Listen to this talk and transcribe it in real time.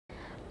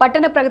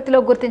పట్టణ ప్రగతిలో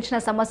గుర్తించిన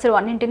సమస్యలు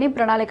అన్నింటినీ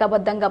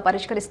ప్రణాళికాబద్ధంగా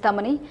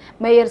పరిష్కరిస్తామని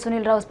మేయర్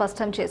సునీల్ రావు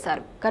స్పష్టం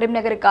చేశారు.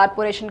 కరీంనగర్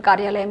కార్పొరేషన్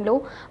కార్యాలయంలో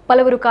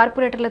పలువురు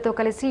కార్పొరేటర్లతో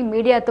కలిసి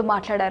మీడియాతో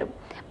మాట్లాడారు.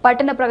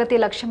 పట్టణ ప్రగతి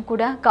లక్ష్యం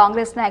కూడా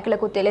కాంగ్రెస్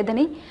నాయకులకు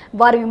తెలియదని,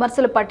 వారి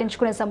విమర్శలు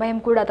పట్టించుకునే సమయం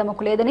కూడా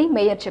తమకు లేదని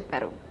మేయర్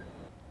చెప్పారు.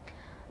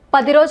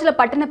 10 రోజుల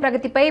పట్టణ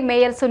ప్రగతిపై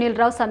మేయర్ సునీల్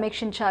రావు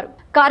సమీక్షించారు.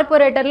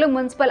 కార్పొరేటర్లు,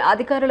 మున్సిపల్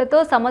అధికారులతో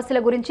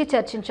సమస్యల గురించి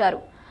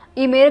చర్చించారు.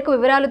 ఈ మేరకు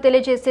వివరాలు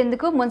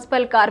తెలియజేసేందుకు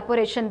మున్సిపల్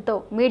కార్పొరేషన్తో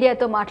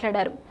మీడియాతో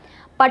మాట్లాడారు.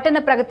 పట్టణ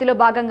ప్రగతిలో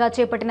భాగంగా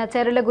చేపట్టిన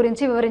చర్యల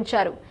గురించి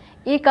వివరించారు.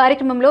 ఈ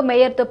కార్యక్రమంలో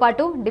మేయర్తో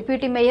పాటు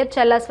డిప్యూటీ మేయర్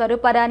చల్లా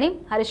స్వరూపరాణి,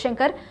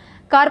 హరిశంకర్,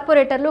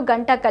 కార్పొరేటర్లు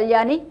గంటా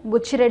కళ్యాణి,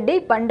 బుచ్చిరెడ్డి,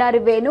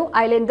 బండారి వేణు,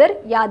 ఐలేందర్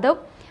యాదవ్,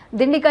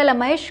 దిండికాల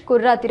మహేష్,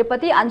 కుర్రా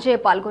తిరుపతి,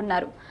 అంజయ్య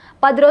పాల్గొన్నారు.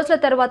 10 రోజుల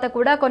తర్వాత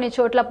కూడా కొన్ని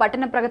చోట్ల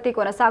పట్టణ ప్రగతి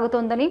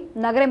కొనసాగుతోందని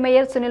నగర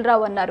మేయర్ సునీల్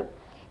రావు అన్నారు.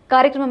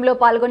 కార్యక్రమంలో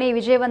పాల్గొని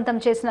విజయవంతం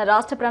చేసిన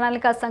రాష్ట్ర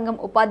ప్రణాళికా సంఘం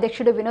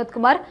ఉపాధ్యక్షుడు వినోద్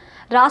కుమార్,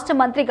 రాష్ట్ర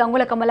మంత్రి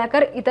గంగుల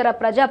కమలాకర్, ఇతర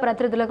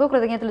ప్రజాప్రతినిధులకు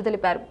కృతజ్ఞతలు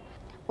తెలిపారు.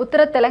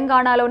 ఉత్తర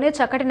తెలంగాణలోనే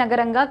చక్కటి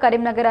నగరంగా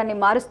కరీంనగరాన్ని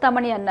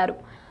మారుస్తామని అన్నారు.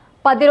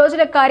 10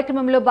 రోజుల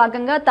కార్యక్రమంలో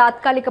భాగంగా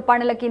తాత్కాలిక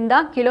పనుల కింద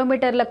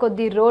కిలోమీటర్ల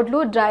కొద్దీ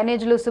రోడ్లు,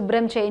 డ్రైనేజీలు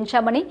శుభ్రం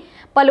చేయించామని,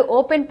 పలు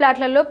ఓపెన్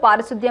ప్లాట్లలో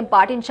పారిశుద్ధ్యం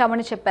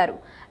పాటించామని చెప్పారు.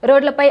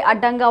 రోడ్లపై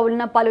అడ్డంగా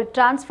ఉన్న పలు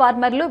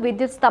ట్రాన్స్ఫార్మర్లు,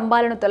 విద్యుత్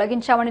స్తంభాలను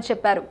తొలగించామని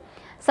చెప్పారు.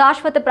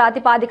 శాశ్వత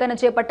ప్రాతిపాదికన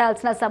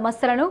చేపట్టాల్సిన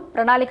సమస్యలను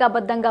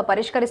ప్రణాళికాబద్ధంగా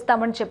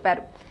పరిష్కరిస్తామని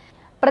చెప్పారు.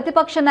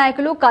 ప్రతిపక్ష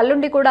నాయకులు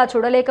కళ్ళుండి కూడా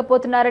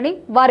చూడలేకపోతున్నారని,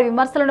 వారి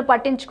విమర్శలను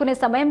పట్టించుకునే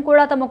సమయం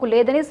కూడా తమకు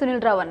లేదని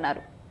సునీల్ రావు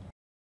అన్నారు.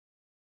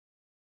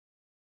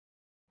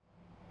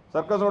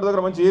 సర్కస్ రోడ్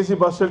దగ్గర మంచి ఏసీ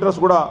బస్ షెల్టర్స్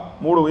కూడా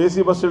 3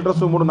 AC bus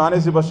shelters, 3 non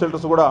AC bus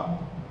shelters కూడా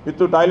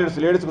విత్ టాయిలెట్స్,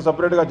 లేడీస్కి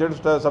సపరేట్గా,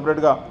 జెంట్స్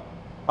సపరేట్గా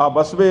ఆ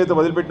బస్ వే అయితే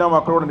వదిలిపెట్టినామో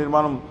అక్కడ కూడా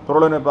నిర్మాణం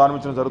త్వరలోనే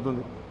ప్రారంభించడం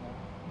జరుగుతుంది.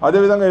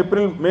 అదేవిధంగా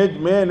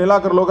మే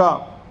నెలాఖరులోగా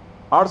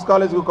ఆర్ట్స్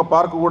కాలేజ్కి ఒక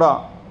పార్కు కూడా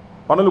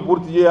పనులు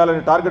పూర్తి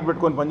చేయాలని టార్గెట్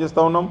పెట్టుకొని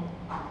పనిచేస్తూ ఉన్నాం.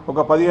 ఒక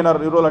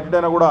 15-20 రోజులు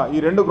అటైనా కూడా ఈ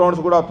 2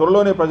 గ్రౌండ్స్ కూడా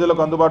త్వరలోనే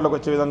ప్రజలకు అందుబాటులోకి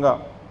వచ్చే విధంగా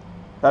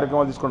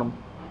కార్యక్రమాలు తీసుకున్నాం.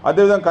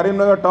 అదేవిధంగా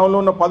కరీంనగర్ టౌన్లో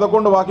ఉన్న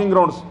 11 వాకింగ్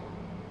గ్రౌండ్స్,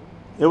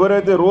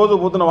 ఎవరైతే రోజు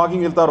పోతున్న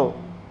వాకింగ్ వెళ్తారో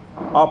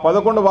ఆ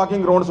 11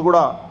 వాకింగ్ గ్రౌండ్స్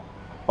కూడా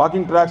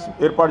వాకింగ్ ట్రాక్స్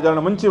ఏర్పాటు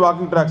చేయాలని, మంచి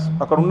వాకింగ్ ట్రాక్స్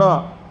అక్కడ ఉన్న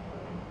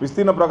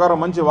విస్తీర్ణ ప్రకారం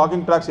మంచి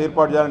వాకింగ్ ట్రాక్స్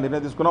ఏర్పాటు చేయాలని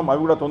నిర్ణయం తీసుకున్నాం.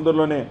 అవి కూడా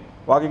తొందరలోనే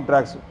వాకింగ్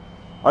ట్రాక్స్.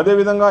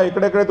 అదేవిధంగా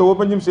ఎక్కడెక్కడైతే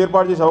ఓపెన్ జిమ్స్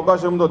ఏర్పాటు చేసే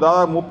అవకాశం ఉందో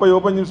దాదాపు 30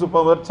 ఓపెన్ జిమ్స్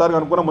మొదటిసారిగా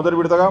అనుకున్నాం. మొదటి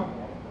విడతగా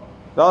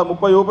దాదాపు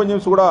 30 ఓపెన్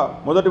జిమ్స్ కూడా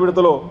మొదటి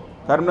విడతలో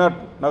కరీంనగర్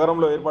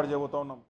నగరంలో ఏర్పాటు చేయబోతూ ఉన్నాం.